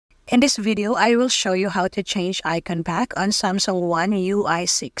In this video, I will show you how to change icon pack on Samsung One UI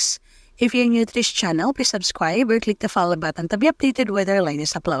 6. If you're new to this channel, please subscribe or click the follow button to be updated with our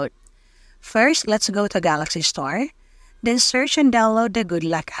latest upload. First, let's go to Galaxy Store, then search and download the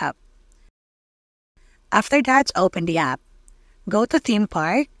GoodLock app. After that, open the app. Go to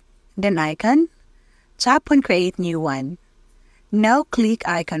ThemePark, then Icon, tap on Create New One. Now click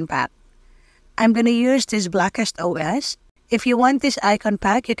Icon Pack. I'm going to use this Blackest OS. If you want this icon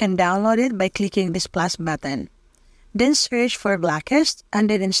pack, you can download it by clicking this plus button. Then search for Blackest and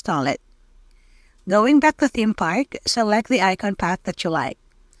then install it. Going back to ThemePark, select the icon pack that you like.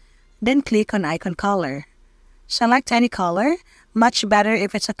 Then click on icon color. Select any color, much better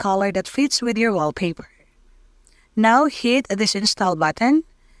if it's a color that fits with your wallpaper. Now hit this install button,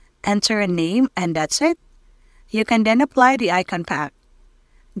 enter a name, and that's it. You can then apply the icon pack.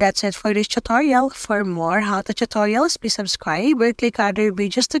 That's it for this tutorial. For more how-to tutorials, please subscribe or click other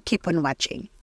videos to keep on watching.